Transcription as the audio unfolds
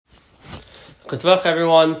Good Tvach,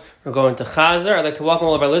 everyone. We're going to Chazara. I'd like to welcome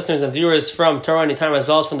all of our listeners and viewers from Torah Anytime as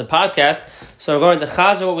well as from the podcast. So we're going to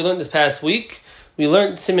Chazara, what we learned this past week. We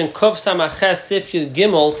learned Siman Kuf Samaches Sif Yud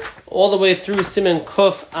Gimel all the way through Siman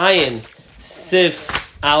Kuf Ayin Sif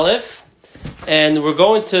Aleph. And we're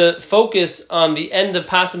going to focus on the end of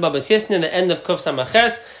Pasuk Bkisnin, the end of Kuf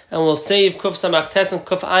Samaches, and we'll save Kuf Samachtes and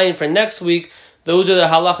Kuf Ayin for next week. Those are the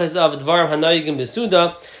halachas of Dvarim Hanayigim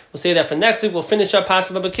Besuda. We'll say that for next week. We'll finish up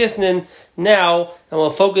Pasuk Bkisnin now, and we'll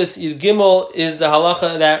focus. Yud Gimel is the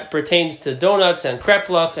halacha that pertains to donuts and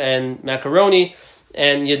kreplach and macaroni,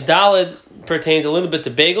 and Yud Daled pertains a little bit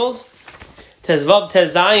to bagels. Tezvav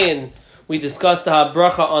Tezayin, we discussed the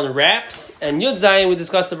bracha on wraps, and Yud Zayin, we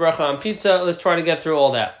discussed the bracha on pizza. Let's try to get through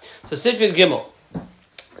all that. So Sif Yud Gimel.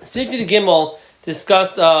 Sif Yud Gimel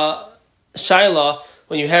discussed shaila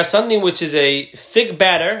when you have something which is a thick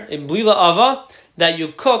batter, a blila ava, that you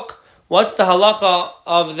cook. What's the halacha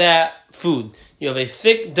of that food? You have a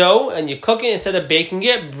thick dough and you cook it instead of baking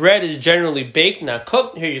it. Bread is generally baked, not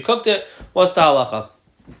cooked. Here you cooked it. What's the halacha?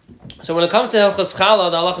 So when it comes to Hilchas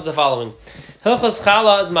Challah, the halacha is the following. Hilchas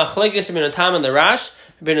Challah is machlekes Rabbeinu Tam and the Rash.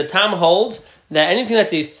 Rabbeinu Tam holds that anything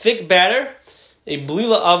that's a thick batter, a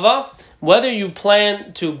blila ava, whether you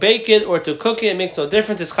plan to bake it or to cook it, it makes no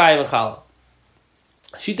difference. It's chayav and challah.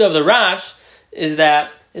 Shita of the Rash is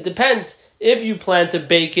that it depends. If you plan to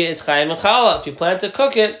bake it, it's chayav and challah. If you plan to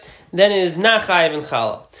cook it, then it is not chayav and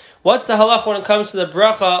challah. What's the halach when it comes to the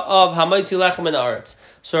bracha of hamaitzi lechem in aretz?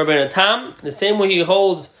 So Rabbeinu Tam, the same way he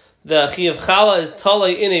holds the chayav challah is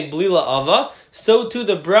talei in a blila ava, so too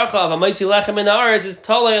the bracha of hamaitzi lechem in aretz is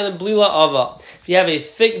talei in a blila ava. If you have a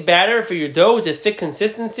thick batter for your dough with a thick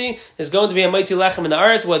consistency, it's going to be hamaitzi lechem in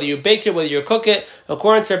aretz, whether you bake it, whether you cook it.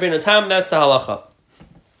 According to Rabbeinu Tam, that's the halacha.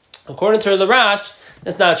 According to the Rash,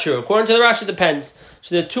 that's not true. According to the Rash, it depends.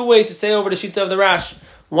 So there are two ways to say over the shita of the Rash.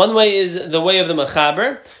 One way is the way of the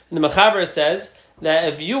Mechaber. And the Mechaber says that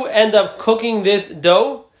if you end up cooking this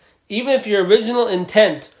dough, even if your original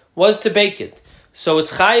intent was to bake it, so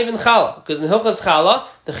it's chayiv and challah. Because in Hilchas Challah,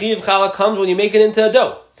 the chayiv challah comes when you make it into a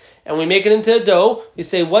dough. And when we make it into a dough, we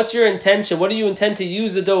say, what's your intention? What do you intend to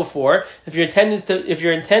use the dough for? If your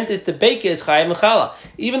intent is to bake it, it's chayiv and challah.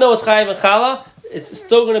 Even though it's chayiv and challah, it's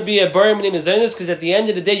still going to be a Berura because at the end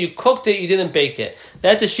of the day, you cooked it, you didn't bake it.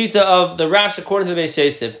 That's a shita of the Rash according to the Beis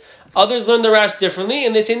Yosef. Others learn the Rash differently,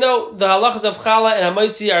 and they say, no, the halachas of challah and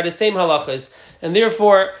hamaitzi are the same halachas. And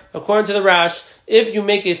therefore, according to the Rash, if you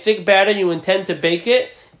make a thick batter, you intend to bake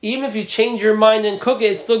it, even if you change your mind and cook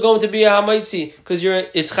it, it's still going to be a hamaitzi, because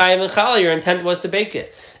it's chayav and challah, your intent was to bake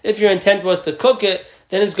it. If your intent was to cook it,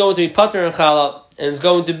 then it's going to be pater and challah, and it's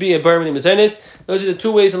going to be a Berura. Those are the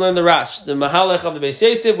two ways to learn the Rash. The Mahalech of the Beis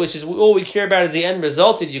Yosef, which is all we care about is the end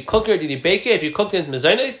result. Did you cook it or did you bake it? If you cooked it, it's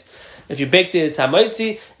Mezonos. If you baked it, it's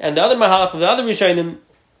Hamaitzi. And the other Mahalech of the other Rishonim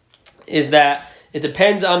is that it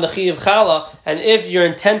depends on the Chayav Challah, and if your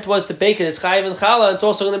intent was to bake it, it's Chayav and Challah, it's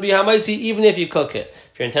also going to be Hamaitzi even if you cook it.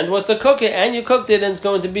 If your intent was to cook it and you cooked it, then it's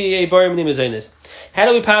going to be a Berura. How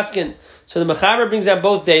do we paskin? So the Mechaber brings out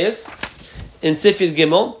both days in Sif Yud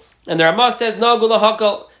Gimel, and the Ramah says, Nagul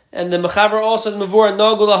HaHakal, and the Mechaber also says, Mavur,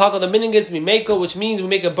 Nagul HaHakal, the meaning is Mimeko, which means we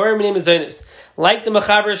make a Berura. Like the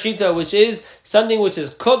Mechaber Shita, which is something which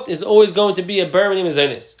is cooked, is always going to be a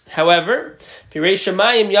Berura. However, Pireish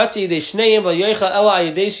Shemayim Yatsi Yidei Shneim V'yoichal Ela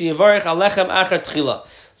Yidei Sheyivarech Alechem Achar Tchila.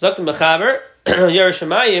 Zok the Mechaber, Yerush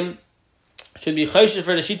Shemayim should be Choshev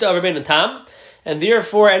for the Shita of Rabbeinu Tam, and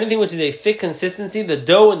therefore, anything which is a thick consistency, the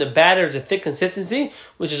dough and the batter is a thick consistency,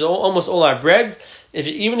 which is almost all our breads.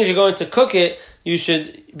 Even if you're going to cook it, you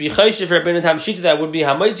should be chayshiv for Rabbeinu Tam shita that would be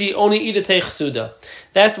hamaitzi, only eat a teich suda.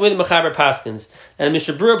 That's the way the Mechaber paskins. And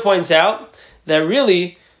Mr. Berura points out that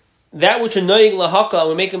really, that which are noying lahaka, and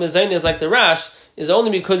we make a mezainis like the Rash, is only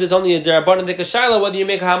because it's only a derabanan dekashayla, whether you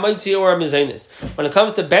make a hamaitzi or a mezainis. When it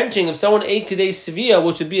comes to benching, if someone ate kedei svia,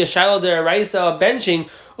 which would be a shayla deraisa benching,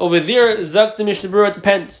 over there, Zak the Mishnah Berura,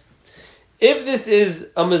 depends. If this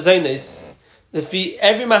is a mezainis,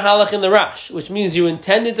 every mahalach in the Rash, which means you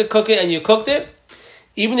intended to cook it and you cooked it,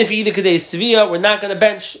 even if you eat a kedei svia, we're not going to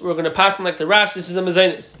bench, we're going to pass on like the Rash, this is a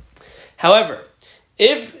mezainis. However,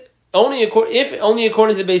 if only according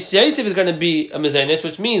to the Beis Yosef is going to be a mezainis,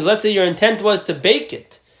 which means, let's say your intent was to bake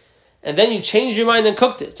it, and then you changed your mind and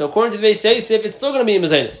cooked it. So according to the Beis Yosef, it's still going to be a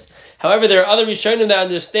mezainis. However, there are other Rishonim that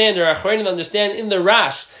understand, or Achronim that understand in the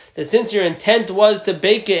Rash, that since your intent was to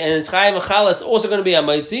bake it and it's chayav and challah, it's also going to be a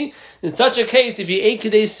maitzi. In such a case, if you ate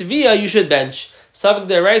kedei svia, you should bench. Savik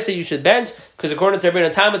deraisa, you should bench, because according to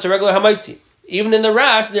Rabbeinu Tam, it's a regular hamaitzi. Even in the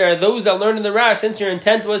Rash, there are those that learn in the Rash, since your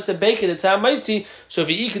intent was to bake it, it's hamaitzi. So if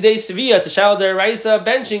you eat kedei svia, it's a shal deraisa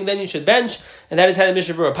benching, then you should bench. and that is how the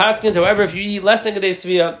Mishnah Berura paskins. However, if you eat less than Kedei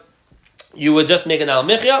Svia, you would just make an al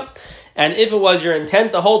michya. And if it was your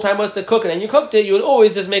intent the whole time was to cook it, and you cooked it, you would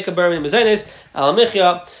always just make a bar minim mezainis, al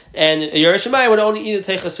michya, and Yerush Shamayim would only eat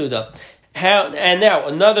a teicha suda. And now,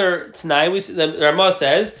 another Tanai, the Ramah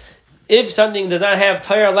says, if something does not have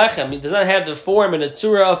tayar lechem, it does not have the form and the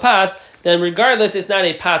tzura of pas, then regardless, it's not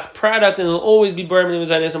a pas product, and it will always be bar minim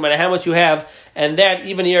mezainis no matter how much you have, and that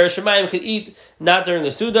even Yerush Shamayim could eat not during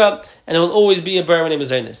the suda, and it will always be a bar minim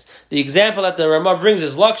mezainis. The example that the Ramah brings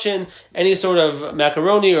is lakshin. Any sort of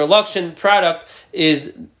macaroni or lakshin product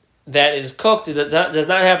that is cooked, that does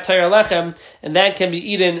not have tayar lechem, and that can be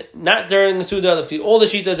eaten not during the suda. All the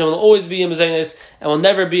shitas, it will always be a mezainis, and will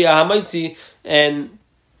never be a hamaitzi, and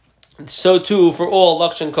so too for all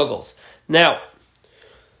lakshin kugels. Now,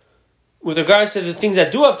 with regards to the things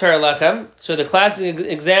that do have tayar lechem, so the classic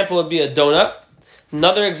example would be a donut.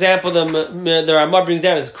 Another example the Ramah brings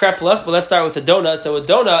down is kreplach, but let's start with a donut. So a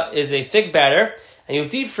donut is a thick batter, and you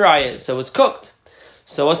deep fry it, so it's cooked.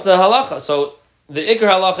 So what's the halacha? So the ikar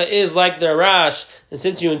halacha is like the Rash, and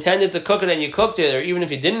since you intended to cook it and you cooked it, or even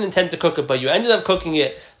if you didn't intend to cook it, but you ended up cooking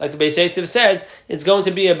it, like the Beis Yosef says, it's going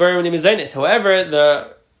to be a bar minim mezainis. However,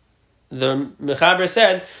 the Mechaber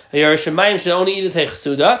said Yerush Shamayim should only eat a teicha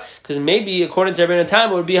suda, because maybe according to Rabbeinu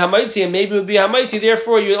Tam it would be hamaitzi, and maybe it would be hamaitzi.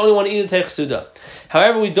 Therefore, you only want to eat a teicha suda.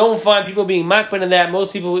 However, we don't find people being makban in that.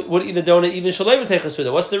 Most people would eat the donut even shalei teicha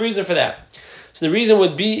suda. What's the reason for that? So the reason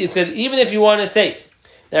would be it's that even if you want to say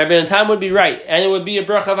that Rabbeinu Tam would be right, and it would be a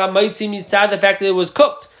bracha of hamaitzi mitzad the fact that it was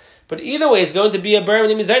cooked, but either way, it's going to be a bar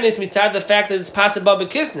minim mezainis mitzad the fact that it's possible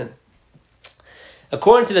Bkisnin.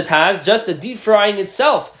 According to the Taz, just the deep frying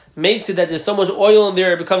itself makes it that there's so much oil in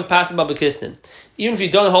there, it becomes possible Bkisnin. Even if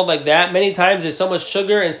you don't hold like that, many times there's so much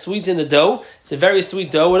sugar and sweets in the dough. It's a very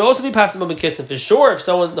sweet dough. It would also be possible Bkisnin. For sure, if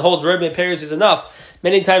someone holds red meiperis is enough.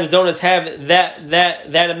 Many times donuts have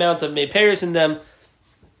that amount of meiperis in them.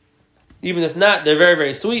 Even if not, they're very,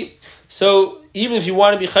 very sweet. So even if you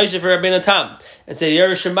want to be chayshiv for Rabbeinu Tam and say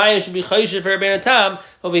Yerush Shamayim should be chayshiv for Rabbeinu Tam,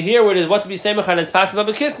 over here where it is what to be semach and it's possible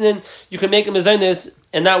Bkisnin, you can make a mezainis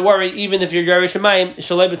and not worry even if you're Yerush Shamayim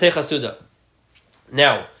shalei b'teicha suda.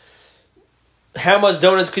 Now, how much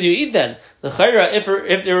donuts could you eat then? The chayra, if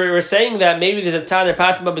they were saying that maybe there's a time they're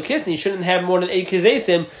possible Bkisnin, you shouldn't have more than 8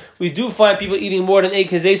 kezesim. We do find people eating more than 8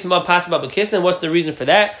 kezesim of possible Bkisnin. What's the reason for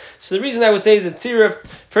that? So the reason I would say is that tzirif.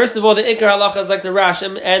 First of all, the ikar halacha is like the Rash,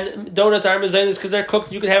 and donuts are mezainis because they're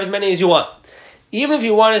cooked. You can have as many as you want. Even if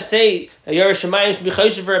you want to say Yerush Shamayim should be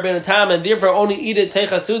chayshiv for Rabbeinu Tam and therefore only eat it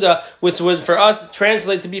teicha suda, which would for us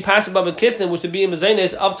translate to be possible Bkisnin, which would be a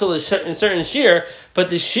mezainis up to a certain shear, but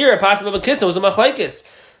the shear possible Bkisnin was a machlekes.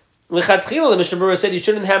 L'chatchila, the Mishnah Berura said you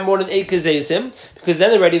shouldn't have more than 8 kezesim, because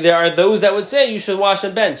then already there are those that would say you should wash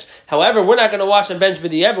and bench. However, we're not going to wash and bench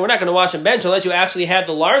b'di'ever. We're not going to wash and bench unless you actually have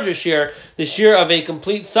the larger shear, the shear of a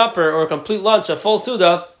complete supper or a complete lunch, a full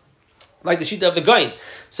suda, like the sheet of the goyin.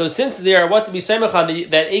 So since there are what to be semach on,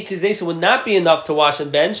 that 8 kezesim would not be enough to wash and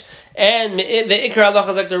bench, and the ikar halacha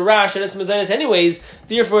is like the Rash and it's mezainis anyways,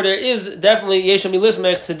 therefore there is definitely yesham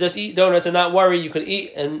milismech to just eat donuts and not worry. You can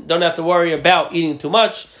eat and don't have to worry about eating too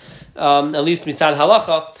much. At least mitzad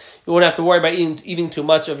halacha, you won't have to worry about eating too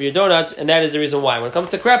much of your donuts, and that is the reason why. When it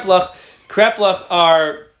comes to kreplach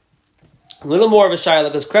are a little more of a shayla,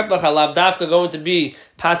 because kreplach halav dafka going to be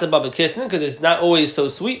possible Bkisnin, because it's not always so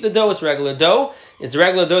sweet, the dough. It's regular dough. It's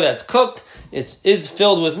regular dough that's cooked. It is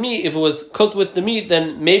filled with meat. If it was cooked with the meat,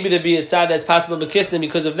 then maybe there'd be a tzad that's possible Bkisnin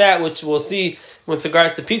because of that, which we'll see with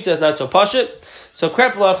regards to pizza is not so pashut. So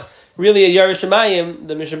kreplach, really a Yerush Shamayim,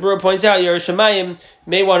 the Mishnah Berura points out, Yerush Shamayim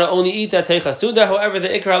may want to only eat that teicha suda. However, the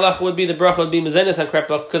ikar halacha would be the bracha would be mezainis on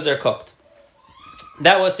kreplach because they're cooked.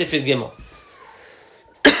 That was Sifyat Gimel.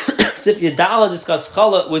 Sifyat Dala discussed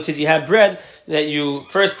challah, which is you have bread that you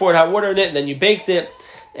first poured hot water in it, and then you baked it.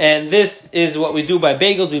 And this is what we do by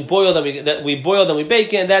bagels. We boil them, we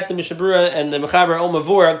bake it, and that the Mishnah Berura and the Mechaber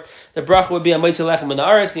Omavura, the bracha would be a mitzvah lechem in the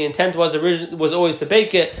aris. The intent was always to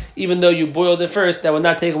bake it, even though you boiled it first. That would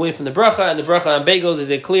not take away from the bracha, and the bracha on bagels is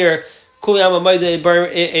a clear kuliyam a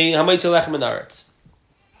hamitzvah lechem in the aris.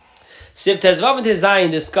 Siv Tezvav and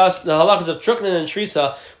Tezayin discussed the halachas of Truknan and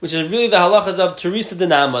Trisa, which is really the halachas of Teresa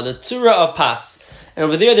Denama, the Tzura of Pas. And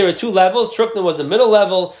over there were 2 levels. Truknan was the middle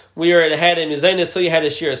level, where it had a mezainis till you had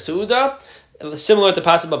a shir suda, similar to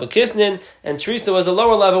Pas Bkisnin, and Teresa was a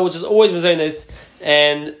lower level, which is always mezainis,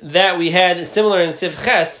 and that we had similar in Siv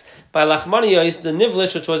Ches, by Lachmaniyos, the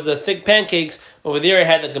Nivlish, which was the thick pancakes. Over there it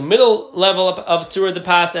had like a middle level of Tzura de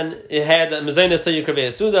Pas, and it had mezainis till you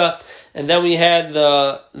krivei suda. And then we had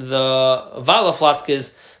the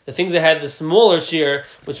valaflatkes, the things that had the smaller shear,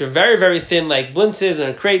 which were very, very thin, like blintzes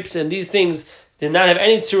and crepes, and these things did not have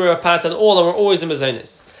any tzura of pas at all and were always in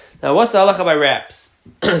mezainis. Now, what's the halacha by wraps?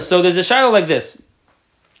 So there's a shiloh like this.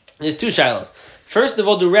 There's two shilohs. First of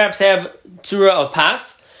all, do wraps have tzura of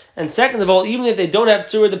pas? And second of all, even if they don't have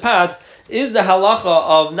tzura de pas, is the halacha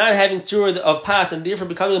of not having tzura of pas and therefore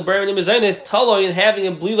becoming a berura in mezainis taloi in having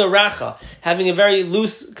a blila racha, having a very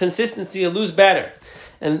loose consistency, a loose batter?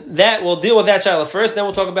 And that we'll deal with that shiloh first. Then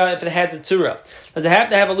we'll talk about if it has a tzura. Does it have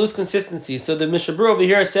to have a loose consistency? So the Mishna over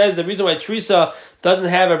here says the reason why Teresa doesn't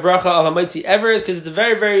have a bracha of a mitzi ever is because it's a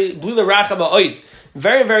very, very blila racha ba'oid,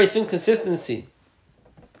 very, very thin consistency.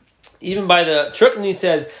 Even by the Trukn, he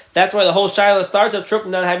says that's why the whole shiloh starts of Trukn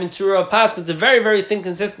not having tzura of pas, because it's a very, very thin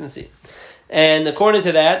consistency. And according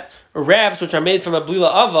to that, wraps which are made from a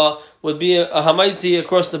blila ava would be a hamaitzi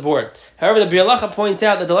across the board. However, the Bialacha points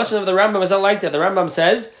out that the lesson of the Rambam is not like that. The Rambam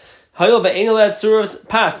says, "Hayol ve'enel tzura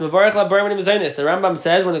pas mevarech la berura mezainis." The Rambam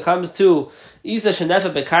says when it comes to isa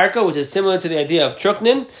shenefa bekarka, which is similar to the idea of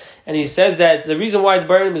truknin, and he says that the reason why it's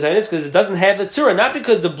berura mezainis is because it doesn't have the tzura, not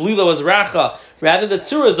because the blila was racha, rather the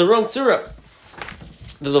tzura is the wrong tzura.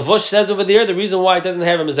 The Levush says over there the reason why it doesn't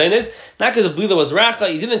have a mezainis, not because the blila was racha,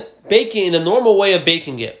 he didn't bake it in the normal way of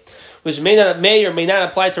baking it, which may or may not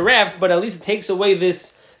apply to wraps, but at least it takes away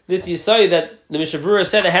this yisai that the Mishna Berura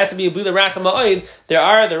said it has to be a blila racha ma'oid. The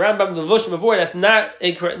Rambam, the Levush before, that's not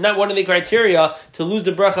one of the criteria to lose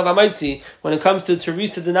the bracha of amaitzi when it comes to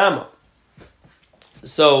Teresa Dinamo.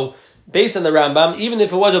 So, based on the Rambam, even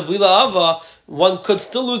if it was a blila ava, one could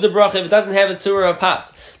still lose the bracha if it doesn't have a tzura of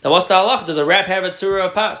pas. Now, what's the halach? Does a wrap have a tzura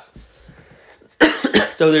of pas?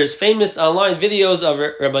 So there's famous online videos of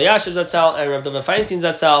Rabbi Yashiv Zatzal and Rabbi Feinstein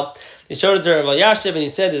Zatzal. They showed it to Rabbi Yashiv and he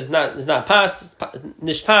said it's not pas,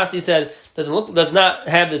 nish pas. He said does not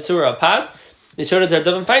have the tzura of pas. They showed it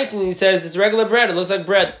to Rabbi Feinstein and he says it's regular bread. It looks like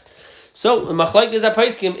bread. So the machlek is a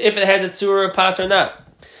paiskim if it has a tzura of pas or not,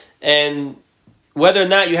 and whether or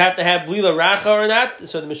not you have to have blila racha or not.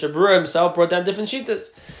 So the Mishna Berura himself brought down different shitas.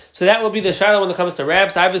 So that will be the shiloh when it comes to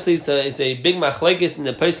wraps. Obviously, it's a big machlekes in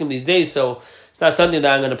the paiskim these days. So it's not something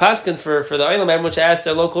that I'm going to paskin for the Olam, which asked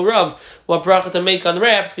their local Rav what bracha to make on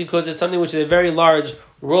wraps, because it's something which is a very large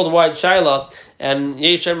worldwide shiloh, and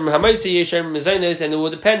yeshem hamaitzi, yeshem mezainis, and it will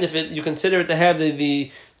depend if you consider it to have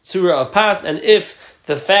the tzura of pas, and if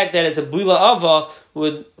the fact that it's a blila ava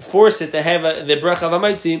would force it to have the bracha of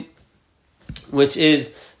hamaitzi, which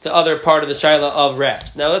is the other part of the shiloh of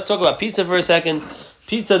wraps. Now let's talk about pizza for a second.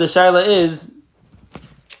 Pizza, the shiloh is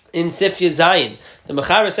in Sif Yud Zayin. The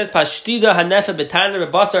Mechaber says, "Pashtida hanefa betana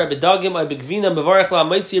rebasar bedagim or begvina mevarech la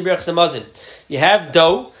amaitzi yirech samazin." You have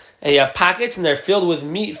dough and you have packets and they're filled with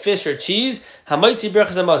meat, fish, or cheese. Hamaitzi yirech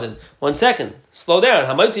samazin. 1 second, slow down.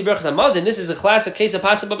 Hamaitzi yirech samazin. This is a classic case of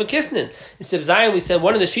pasa Bkisnin. In Sif Zayin, we said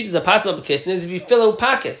one of the sheets of pasa Bkisnin is if you fill it with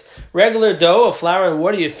packets, regular dough of flour and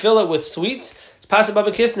water. You fill it with sweets. It's pasa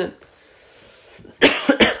Bkisnin.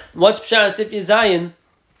 What's pshat in Sif Yud Zayin?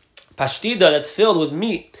 Pashtida that's filled with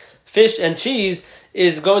meat, fish, and cheese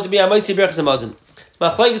is going to be Amaitzi Berach Zamazin.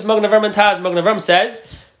 Machlekes Magen Avraham and Taz. Magen Avraham says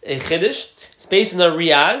a chiddush. It's based on the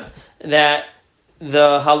Riyaz that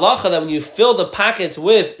the halacha that when you fill the packets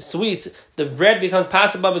with sweets, the bread becomes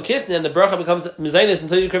pasab Bkisnin and the bracha becomes mezainis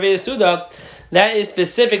until you kaveh suda. That is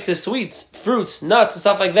specific to sweets, fruits, nuts, and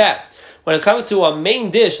stuff like that. When it comes to a main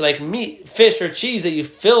dish like meat, fish, or cheese that you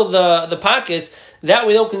fill the pockets, that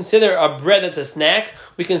we don't consider a bread that's a snack.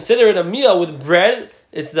 We consider it a meal with bread.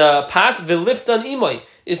 It's the pas v'liftan imoy.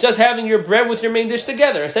 It's just having your bread with your main dish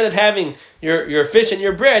together. Instead of having your fish and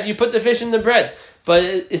your bread, you put the fish in the bread. But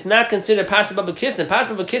it's not considered pasab Bkisnin.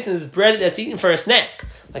 Pasab Bkisnin is bread that's eaten for a snack,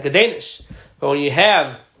 like a Danish. But when you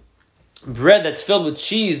have bread that's filled with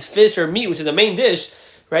cheese, fish, or meat, which is the main dish,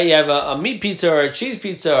 right? You have a meat pizza or a cheese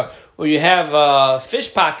pizza, or you have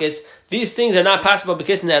fish pockets. These things are not possible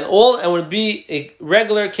Bkisnin at all, and would be a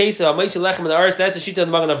regular case of Amaitzi Lechem in the Aretz. That's the shita of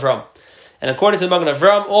the Magen Avraham. And according to the Magen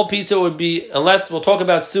Avraham, all pizza would be, unless we'll talk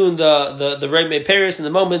about soon the Reimei Paris in the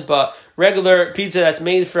moment, but regular pizza that's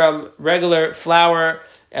made from regular flour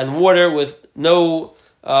and water with no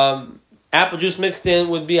apple juice mixed in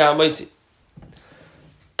would be Amaitzi.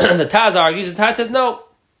 The Taz argues, the Taz says no.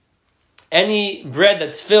 Any bread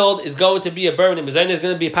that's filled is going to be a berura mezainis, is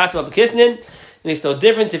going to be a pasab Bkisnin. It makes no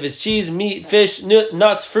difference if it's cheese, meat, fish,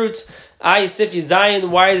 nuts, fruits. Sif Yud Zayin.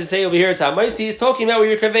 Why does it say over here it's Hamaitzi? He's talking about where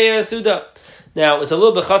your kaveh suda. Now it's a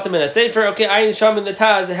little bit chasam in a sefer. Okay, Ayin Sham in the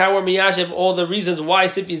Taz. How are miyashiv all the reasons why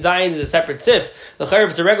Sif Yud Zayin is a separate sif? The chayv,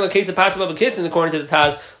 if it's a regular case of pasab Bkisnin according to the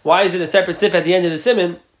Taz, why is it a separate sif at the end of the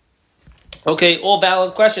siman? Okay, all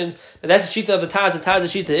valid questions, but that's the shita of the Taz. The Taz, the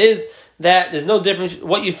shita is that there's no difference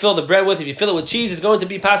what you fill the bread with. If you fill it with cheese, it's going to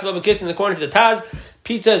be pasab Bkisnin according to the Taz.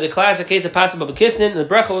 Pizza is a classic case of possible Bkisnin, and the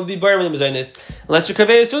bracha would be Berura Mizainis. Unless you're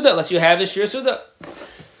Kaveh Suda, unless you have the Shir Suda.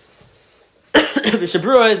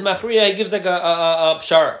 Berura is Machriya, he gives like a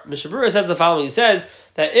pshar. Berura says the following. He says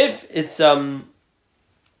that if it's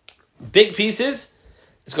big pieces,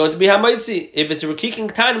 it's going to be hamaitzi. If it's a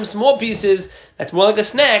rekiking tanim, small pieces, that's more like a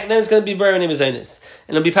snack, then it's going to be Berura Mizainis.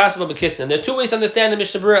 And it'll be possible Bkisnin. There are two ways to understand the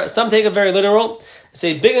Mishnah Berura. Some take it very literal.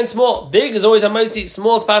 Say big and small. Big is always hamaitzi.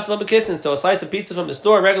 Small is possible Bkisnin. So a slice of pizza from the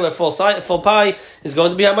store, regular full pie, is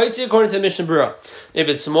going to be hamaitzi according to the Mishnah Berura. If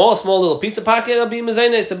it's small, a small little pizza pocket, it'll be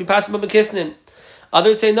Mizainis. It'll be possible Bkisnin.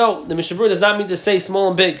 Others say no. The Mishnah Berura does not mean to say small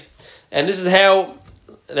and big. And this is how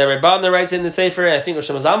the Rebbe writes in the Sefer. I think Rosh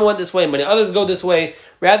Hashanah went this way. Many others go this way.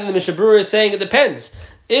 Rather, the Mishnah Berura is saying it depends.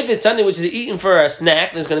 If it's something which is eaten for a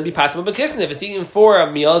snack, then it's going to be possible Bkisnin. If it's eaten for a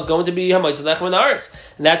meal, it's going to be hamaitzi lechem and arts.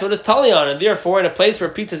 And that's what it's tali on. And therefore, in a place where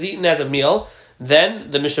pizza is eaten as a meal, then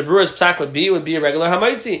the Mishnah Berura's psak would be a regular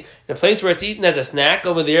hamaitzi. In a place where it's eaten as a snack,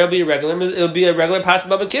 over there it'll be a regular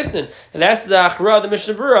possible Bkisnin. And that's the achra of the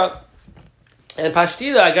Mishnah Berura. And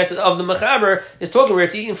pashtida, I guess, of the mechaber is talking where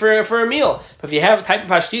it's eaten for a meal. But if you have a type of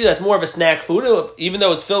pashtida that's more of a snack food, even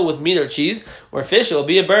though it's filled with meat or cheese or fish, it'll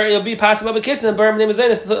be possible Bkisnin and Berura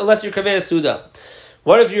Mizainis unless you're kaveh suda.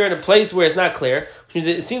 What if you're in a place where it's not clear?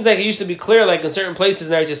 It seems like it used to be clear, like in certain places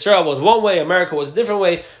in Eretz Yisrael was one way, America was a different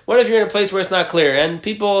way. What if you're in a place where it's not clear and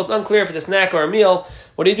it's unclear if it's a snack or a meal?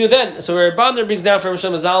 What do you do then? So Rabbanan brings down from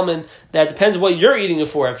Shlomo Zalman that depends what you're eating it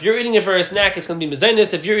for. If you're eating it for a snack, it's going to be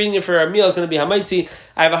mezainis. If you're eating it for a meal, it's going to be hamaitzi.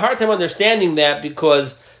 I have a hard time understanding that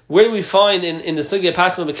because where do we find in the sugya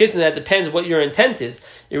possible Bkisnin that depends what your intent is?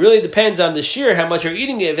 It really depends on the sheer, how much you're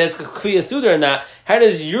eating it, if that's kfiyah suda or not. How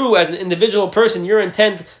does you, as an individual person, your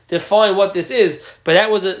intent define what this is? But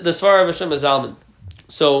that was the svara of Shlomo Zalman.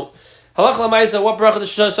 So, halach l'maisa, what bracha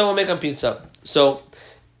does someone make on pizza? So,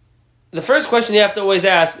 the first question you have to always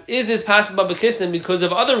ask, is this possible Bkisnin because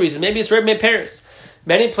of other reasons? Maybe it's Reb Mei Paris.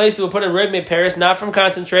 Many places will put in Reb Mei Paris, not from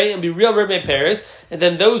concentrate, and be real Reb Mei Paris. And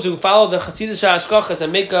then those who follow the Chassidish Hashkachas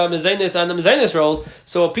and make mezainis on the mezainis rolls,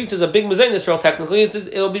 so a pizza is a big mezainis roll, technically,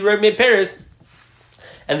 it'll be Reb Mei Paris.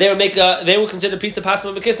 And they will consider pizza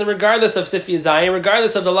possible Bkisnin regardless of Sifiyat Zayin,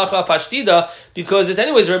 regardless of the Lacha Pashtida, because it's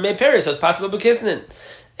anyways Reb Mei Paris, so it's possible Bkisnin.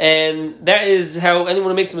 And that is how anyone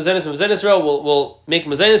who makes mezainis roll will make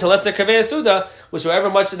mezainis unless they're kaveh suda, which however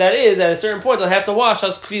much that is, at a certain point they'll have to wash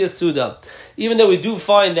as kfiyah suda. Even though we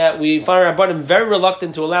find Rabbanim very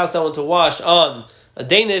reluctant to allow someone to wash on a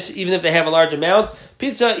Danish, even if they have a large amount.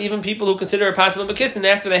 Pizza, even people who consider it possible Bkisnin,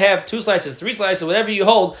 after they have 2 slices, 3 slices, whatever you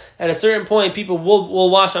hold, at a certain point people will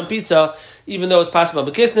wash on pizza, even though it's possible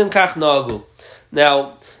Bkisnin, kach nagu.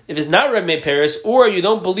 Now, if it's not Reb Mei Paris, or you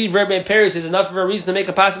don't believe Reb Mei Paris is enough of a reason to make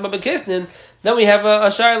a possible Bkisnin, then we have a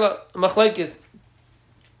shayla, a machlekes.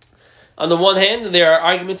 On the one hand, there are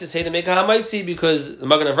arguments to say to make a hamaitzi because the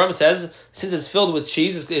Magen Avraham says, since it's filled with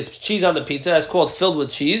cheese, it's cheese on the pizza, that's called filled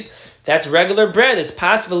with cheese, that's regular bread, it's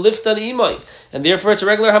possible liftan imay, and therefore it's a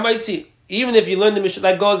regular hamaitzi. Even if you learn the Mishnah,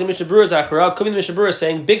 like going to Mishnah Berura's achara, could be the Mishnah Berura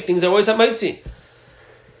saying big things are always hamaitzi.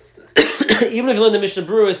 Even if you learn the Mishnah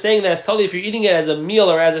Berura is saying that it's totally if you're eating it as a meal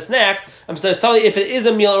or as a snack, so it's totally if it is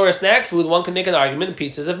a meal or a snack food, one can make an argument that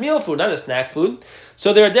pizza is a meal food, not a snack food.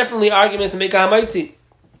 So there are definitely arguments to make a hamaitzi.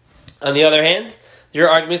 On the other hand, there are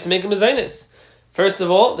arguments to make a mezainis. First of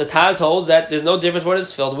all, the Taz holds that there's no difference what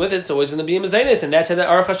it's filled with; it's always going to be a mezainis, and that's how the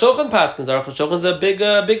Aruch HaShulchan paskins. Aruch HaShulchan is a big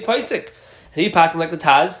paisik, and he paskins like the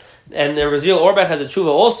Taz. And the Razil Orbach has a tshuva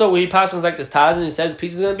also where he paskins like this Taz, and he says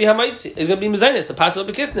pizza is going to be hamaitzi, it's going to be mezainis, a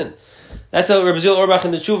possible Bkisnin. That's how Razil Orbach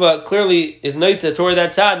in the tshuva clearly is noita toward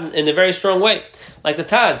that tzad in a very strong way, like the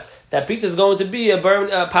Taz. That pizza is going to be a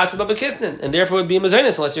possible Bkisnin, and therefore it would be a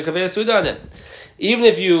mezainis unless you're kaveh suda on it. Even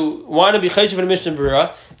if you want to be chayshim for the Mishnah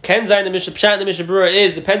Berura, Ken Zayin the Mishnah Pshat in the Mishnah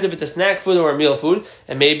Berura depends if it's a snack food or a meal food,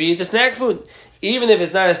 and maybe it's a snack food. Even if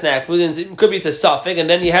it's not a snack food, it could be to suffix, and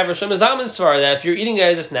then you have a Shlomo Zalman svara that if you're eating it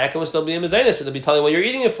as a snack, it will still be a mezainis, but it'll be telling you what you're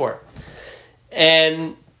eating it for.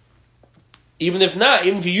 And even if not,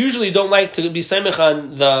 even if you usually don't like to be samech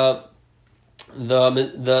on the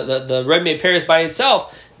Reb Mei Paris by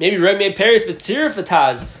itself, maybe Reb Mei Paris but tziruf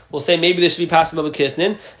Taz will say maybe there should be possible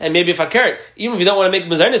Bkisnin, and maybe if I carrot, even if you don't want to make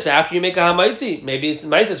mezainis, but after you make a hamaitzi, maybe it's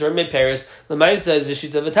ma'isa, it's Reb Mei Paris, the ma'isa is the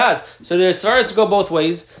shita of Taz. So there's svaras to go both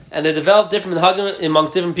ways, and they develop different minhagim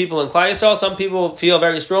amongst different people in Klal Yisrael. Some people feel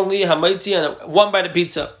very strongly hamaitzi on one bite of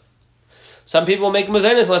pizza. Some people make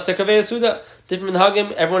mezainis unless they're kaveh suda. different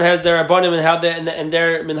minhagim. Everyone has their abanim and how they and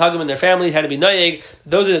their minhagim and their family had to be noyeg.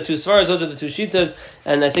 Those are the two svaras. Those are the two shitas.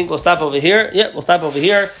 And I think we'll stop over here. Yeah, we'll stop over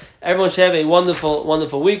here. Everyone should have a wonderful,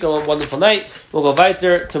 wonderful week, a wonderful night. We'll go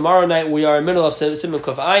weiter. Tomorrow night we are in the middle of Siman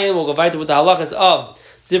Kuf Ayin. We'll go weiter with the halachas of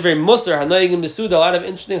Divrei Musar, Hanoyigim Besuda. A lot of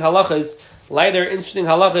interesting halachas, lighter, interesting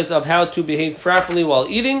halachas of how to behave properly while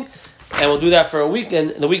eating. And we'll do that for a week.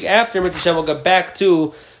 And the week after, we'll get back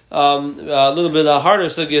to a little bit of harder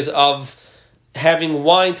sugyas of having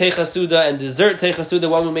wine teichasuda and dessert teichasuda,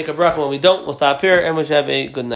 when we make a bracha, when we don't. We'll stop here and we should have a good night.